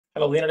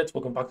Hello the internet,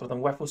 welcome back to the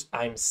Waifus.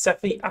 I'm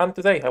Sefhi, and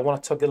today I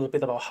want to talk a little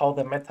bit about how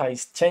the meta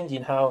is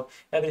changing, how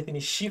everything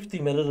is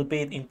shifting a little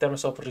bit in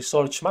terms of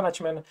resource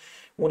management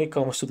when it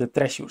comes to the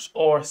treasures,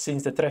 or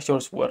since the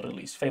treasures were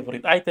released,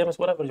 favorite items,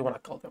 whatever you want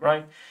to call them,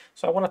 right?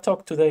 So I want to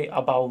talk today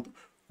about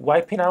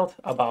wiping out,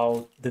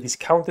 about the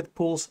discounted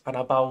pools, and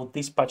about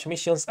dispatch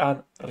missions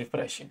and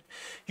refreshing.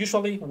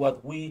 Usually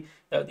what we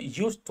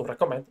used to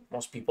recommend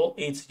most people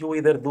is you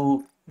either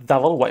do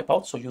double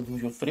wipeout, so you do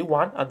your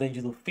 3-1 and then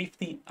you do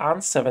 50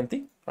 and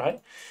 70, right?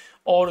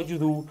 Or you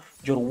do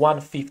your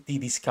 150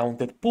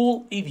 discounted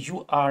pool if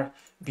you are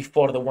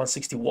before the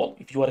 160 wall.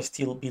 If you are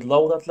still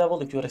below that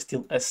level, if you are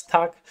still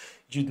stuck,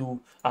 you do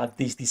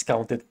this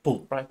discounted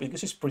pool, right?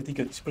 Because it's pretty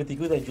good. It's pretty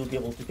good and you'll be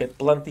able to get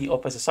plenty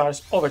of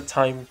SSRs over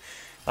time.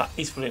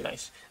 It's really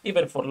nice.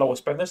 Even for low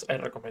spenders, I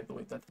recommend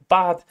doing that.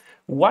 But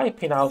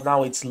wiping out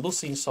now, it's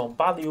losing some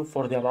value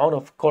for the amount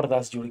of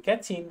cordas you're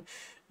getting,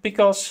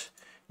 because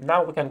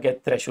now we can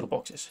get treasure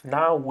boxes.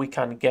 Now we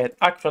can get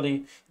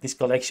actually this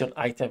collection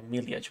item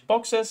millage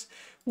boxes,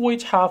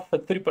 which have a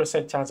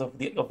 3% chance of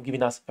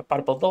giving us a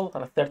purple doll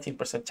and a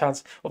 13%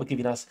 chance of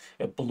giving us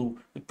a blue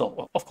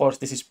doll. Of course,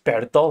 this is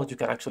per doll. You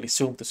can actually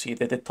zoom to see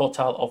the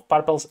total of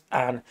purples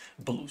and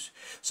blues.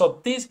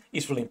 So this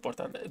is really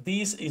important.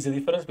 This is the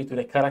difference between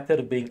a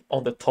character being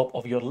on the top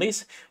of your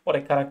list or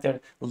a character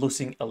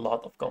losing a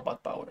lot of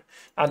combat power.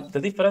 And the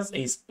difference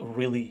is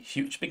really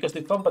huge, because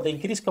the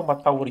increased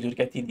combat power you're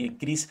getting, the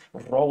increased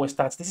raw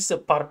stats. This is a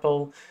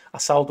purple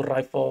assault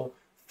rifle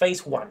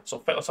phase 1, so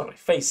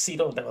phase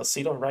 0, level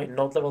 0, right?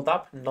 Not leveled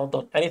up, not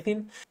done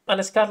anything.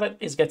 And Scarlet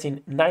is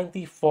getting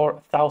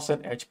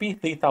 94,000 HP,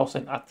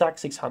 3,000 attack,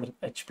 600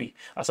 HP,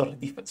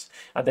 defense.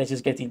 And then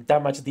she's getting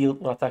damage deal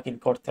on attacking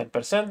core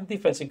 10%,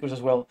 defense increase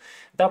as well,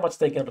 damage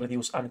taken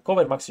reduce, and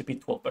cover max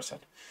CP 12%.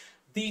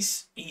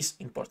 This is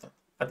important.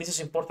 And this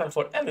is important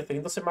for everything.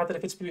 It doesn't matter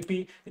if it's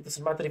PvP, it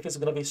doesn't matter if it's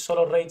going to be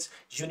solo raids,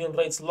 union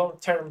raids, long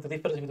term. The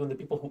difference between the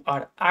people who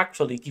are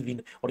actually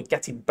giving or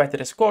getting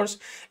better scores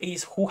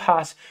is who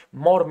has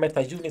more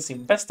meta units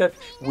invested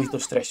with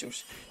those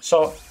treasures.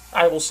 So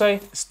I will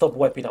say, stop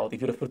wiping out.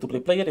 If you're a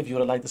free-to-play player, if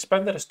you're a light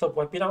spender, stop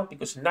wiping out,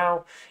 because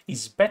now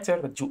it's better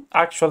that you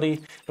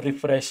actually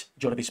refresh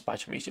your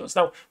dispatch missions.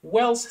 Now,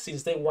 Wells,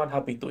 since day one,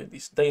 have been doing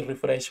this. They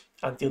refresh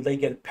until they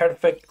get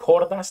perfect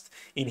core dust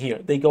in here.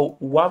 They go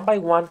one by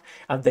one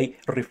and they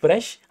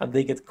refresh and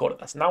they get core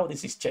dust. Now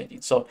this is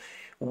changing. So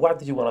what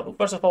do you want to do?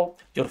 First of all,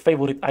 your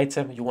favorite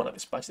item, you want to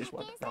dispatch this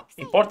one. Now,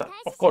 important,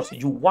 of course,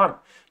 you want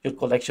your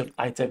collection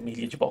item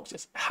millage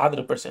boxes.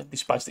 100%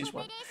 dispatch this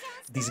one.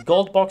 These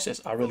gold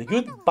boxes are really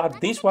good, but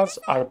these ones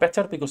are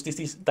better because this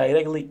is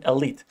directly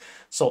elite.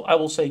 So I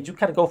will say you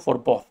can go for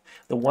both.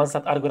 The ones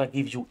that are going to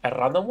give you a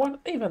random one,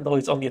 even though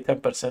it's only a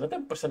 10%. A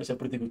 10% is a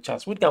pretty good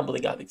chance. We're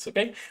gambling addicts,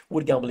 okay?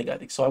 We're gambling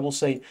addicts. So I will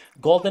say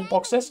golden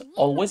boxes,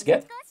 always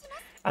get.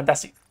 And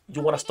that's it.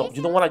 You want to stop.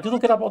 You don't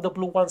care about the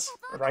blue ones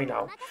right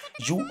now.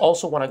 You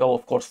also want to go,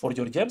 of course, for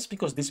your gems,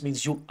 because this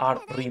means you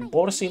are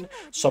reimbursing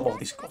some of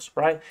this cost,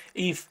 right?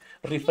 If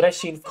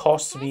refreshing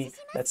costs me,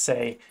 let's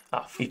say,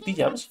 50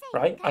 gems,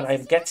 right? And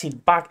I'm getting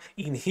back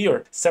in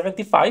here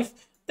 75,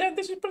 then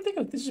this is pretty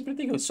good. This is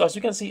pretty good. So as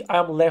you can see, I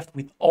am left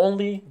with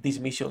only these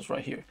missions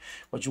right here.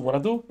 What you want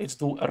to do is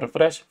do a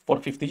refresh for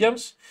 50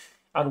 gems.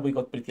 And we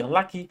got pretty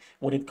unlucky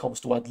when it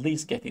comes to at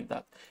least getting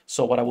that.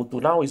 So what I will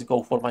do now is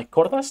go for my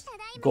core dust,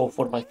 go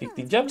for my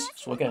 15 gems,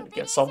 so again,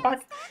 get some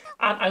back.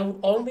 And I would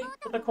only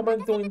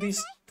recommend doing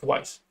this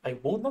twice. I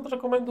would not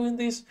recommend doing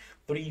this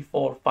 3,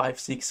 4, 5,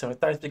 6, 7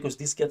 times, because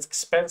this gets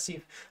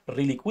expensive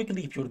really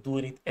quickly if you're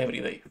doing it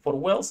every day. For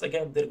Wells,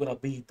 again, they're gonna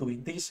be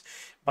doing this,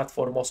 but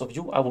for most of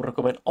you, I would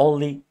recommend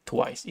only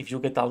twice. If you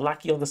get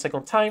unlucky on the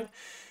second time,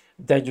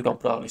 then you can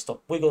probably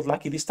stop. We got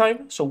lucky this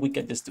time, so we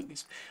can just do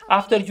this.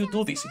 After you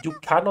do this, you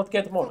cannot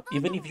get more.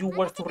 Even if you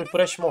were to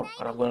refresh more,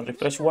 and I'm going to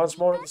refresh once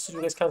more so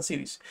you guys can see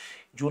this,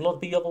 you will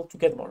not be able to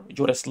get more.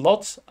 Your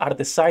slots are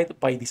decided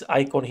by this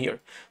icon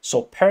here.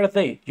 So per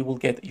day, you will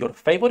get your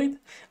favorite,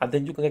 and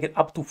then you can get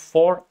up to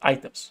 4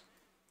 items.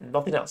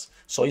 Nothing else.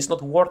 So it's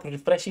not worth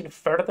refreshing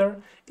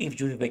further if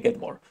you didn't get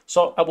more.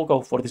 So I will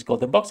go for these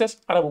golden boxes,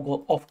 and I will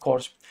go, of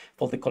course,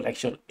 for the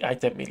collection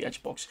item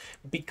millage box,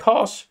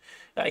 because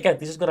again,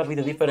 this is going to be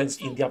the difference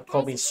in the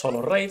upcoming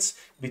solo raids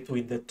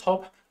between the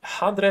top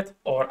 100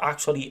 or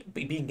actually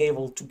being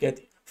able to get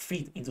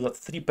fit into that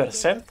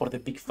 3% for the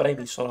big frame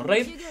in solo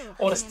raid,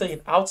 or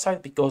staying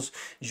outside because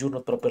you're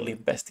not properly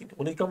investing.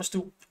 When it comes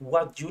to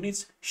what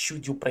units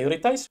should you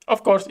prioritize,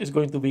 of course, it's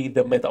going to be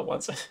the meta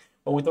ones.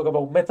 When we talk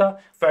about meta,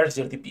 first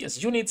your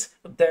DPS units,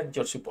 then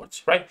your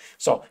supports, right?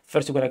 So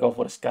first you're going to go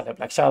for Scarlet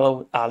Black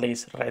Shadow,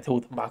 Alice, Red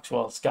Hood,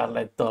 Maxwell,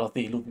 Scarlet,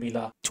 Dorothy,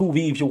 Ludmilla,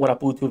 2V if you want to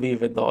put 2V,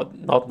 even though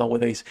not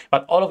nowadays,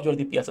 but all of your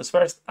DPSs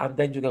first, and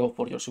then you can go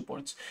for your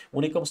supports.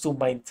 When it comes to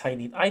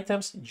maintaining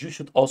items, you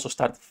should also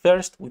start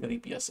first with the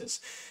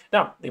DPSs.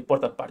 Now, the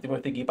important part, you might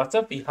be thinking, but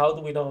Sefhi, how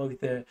do we know if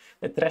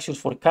the treasures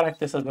for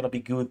characters are going to be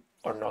good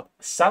or not.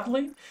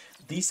 Sadly,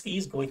 this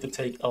is going to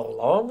take a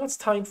long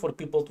time for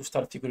people to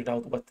start figuring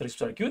out what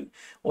treasures are good,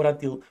 or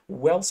until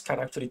Wells can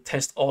actually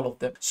test all of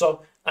them.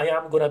 So I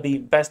am gonna be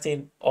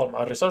investing all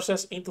my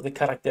resources into the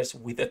characters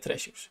with the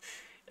treasures.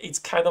 It's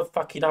kind of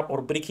fucking up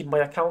or breaking my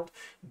account,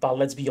 but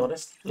let's be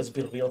honest, let's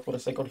be real for a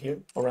second here,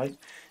 all right?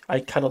 I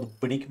cannot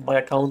break my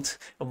account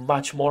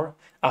much more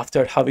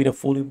after having a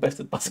fully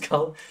invested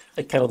Pascal.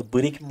 I cannot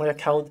break my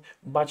account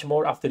much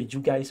more after you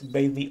guys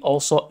made me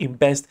also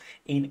invest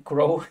in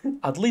Grow.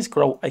 At least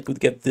Grow, I could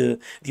get the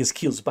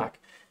skills back.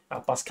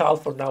 Pascal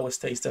for now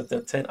stays at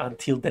the 10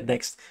 until the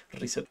next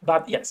reset.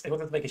 But yes, I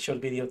wanted to make a short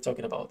video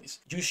talking about this.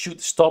 You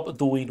should stop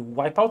doing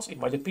wipeouts, in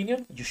my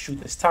opinion. You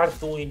should start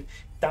doing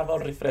double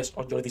refresh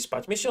on your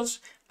dispatch missions.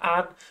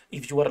 And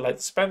if you are a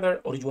light spender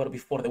or you are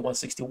before the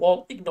 160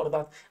 wall, ignore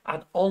that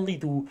and only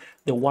do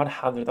the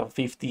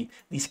 150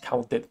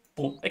 discounted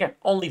pool. Again,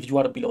 only if you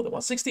are below the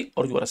 160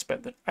 or you are a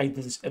spender. I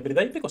do this every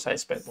day because I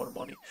spend more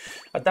money.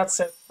 That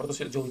said, for those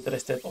of you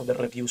interested on the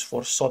reviews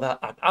for Soda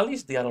and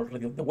Alice, they are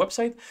already on the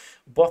website,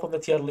 both on the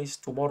tier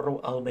list. Tomorrow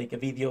I'll make a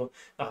video.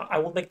 I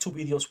will make 2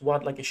 videos,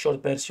 one like a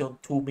short version,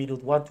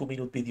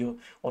 2-minute video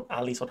on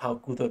Alice, on how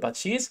good or bad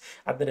she is,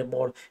 and then a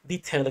more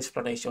detailed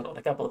explanation on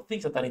a couple of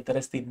things that are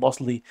interesting,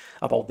 mostly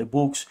about the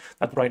books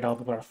that right now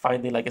people are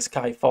finding, like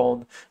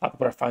Skyphone,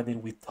 people are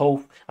finding with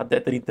Toph, and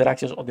the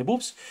interactions on the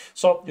books.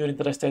 So if you're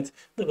interested,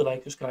 leave a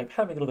like, subscribe,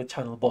 have a look at the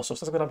channel, boss. So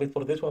that's gonna be it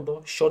for this one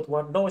though. Short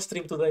one, no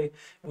stream today.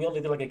 We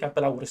only did like a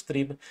couple hour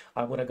stream.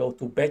 I'm gonna go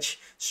to Betch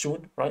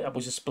soon, right? I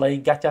was just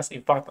playing gachas.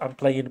 In fact, I'm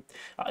playing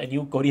a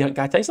new Korean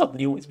gacha. It's not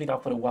new, it's been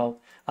out for a while.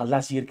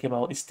 Last year came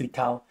out, it's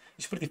Trikal.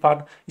 It's pretty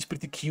fun, it's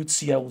pretty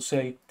cutesy, I would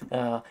say.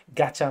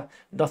 Gacha,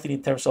 nothing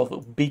in terms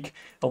of big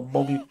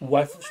mommy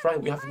waifus,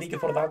 right? We have NIKKE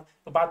for that.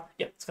 But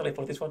yeah, it's gonna be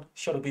for this one.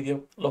 Short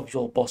video. Love you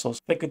all, bossos.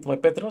 Thank you to my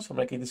patrons for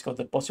making this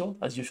content possible,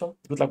 as usual.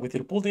 Good luck with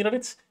your pool dinner.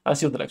 I'll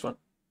see you in the next one.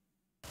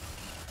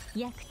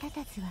 役立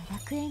たずは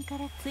楽園か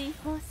ら追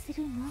放す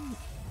るのみ。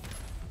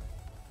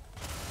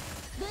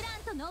ブラン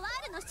とノワ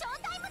ールのショー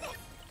タイムで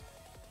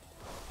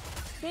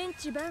す。天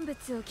地万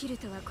物を切る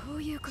とはこ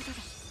ういうことだ。